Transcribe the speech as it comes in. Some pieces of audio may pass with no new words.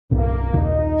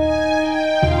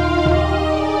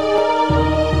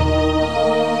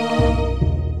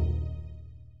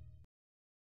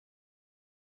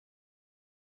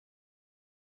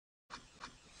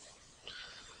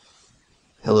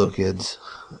Hello kids.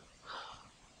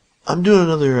 I'm doing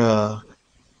another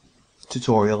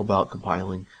tutorial about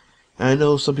compiling. And I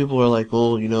know some people are like,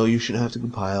 well, you shouldn't have to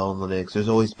compile on Linux. There's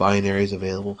always binaries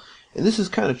available. And this is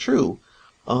kind of true.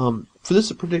 For this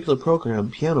particular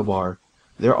program, Pianobar,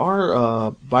 there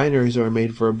are binaries that are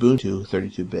made for Ubuntu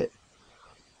 32-bit.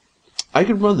 I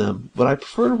could run them, but I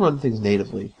prefer to run things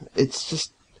natively. It's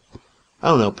just, I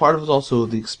don't know, part of it is also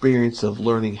the experience of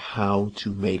learning how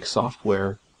to make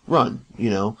software run, I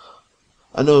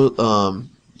know the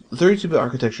 32-bit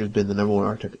architecture has been the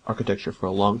 #1 architecture for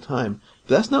a long time,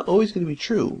 but that's not always going to be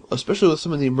true, especially with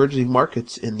some of the emerging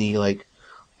markets in the,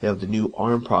 they have the new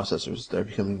ARM processors that are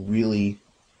becoming really,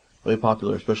 really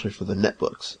popular, especially for the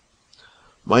netbooks.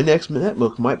 My next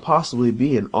netbook might possibly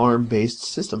be an ARM-based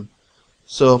system,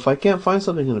 so if I can't find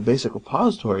something in a basic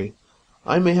repository,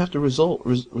 I may have to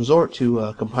resort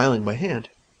to compiling by hand.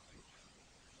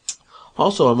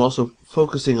 Also, I'm also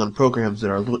focusing on programs that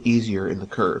are a little easier in the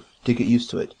curve to get used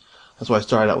to it. That's why I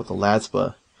started out with the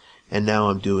LADSPA, and now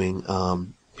I'm doing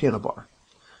Pianobar.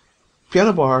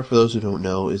 Pianobar, for those who don't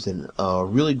know, is a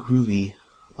really groovy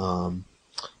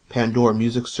Pandora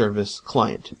music service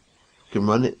client. You can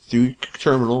run it through your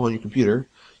terminal on your computer.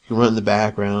 You can run it in the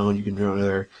background. You can run it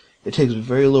there. It takes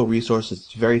very low resources.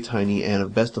 It's very tiny,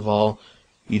 and best of all,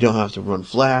 you don't have to run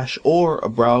Flash or a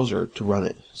browser to run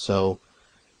it. So,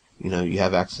 you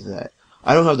have access to that.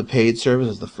 I don't have the paid service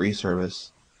as the free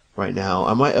service right now.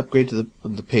 I might upgrade to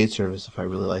the paid service if I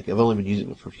really like it. I've only been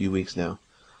using it for a few weeks now.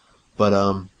 But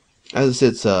as I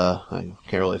said, I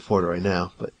can't really afford it right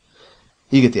now, but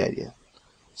you get the idea.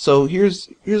 So here's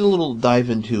a little dive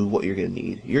into what you're going to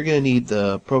need. You're going to need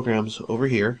the programs over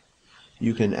here.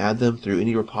 You can add them through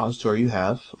any repository you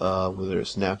have, whether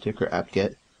it's Synaptic or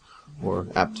apt-get or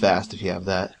apt-fast if you have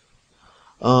that.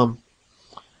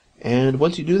 And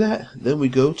once you do that, then we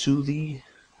go to the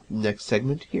next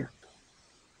segment here.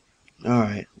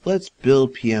 Alright, let's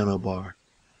build Pianobar.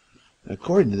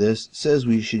 According to this, it says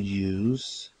we should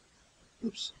use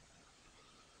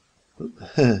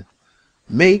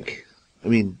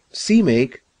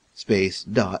cmake space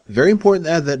dot. Very important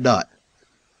to add that dot.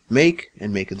 Make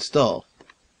and make install.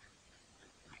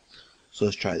 So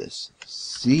let's try this.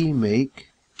 Cmake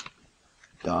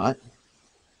dot.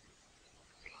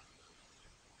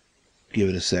 Give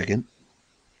it a second.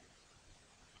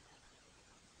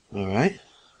 Alright.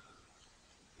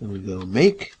 Then we go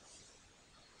make.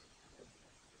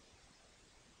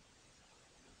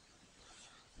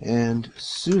 And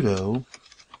sudo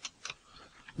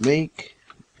make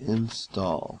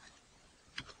install.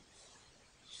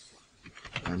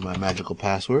 And my magical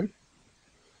password.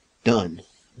 Done.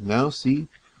 Now see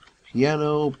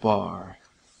Pianobar.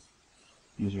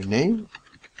 Username.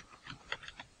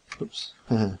 Oops.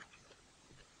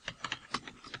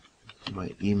 My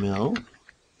email,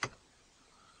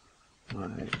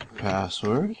 my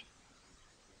password,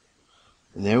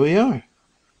 and there we are.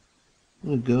 I'm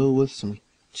going to go with some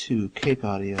cake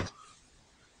audio.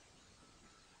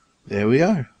 There we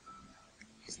are.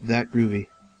 It's that groovy.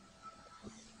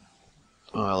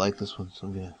 Oh, I like this one, so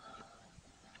I'm gonna.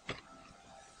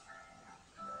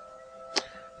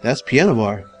 That's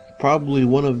Pianobar. Probably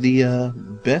one of the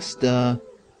best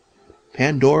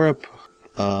Pandora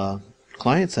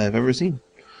clients I've ever seen.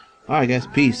 Alright guys,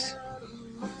 peace.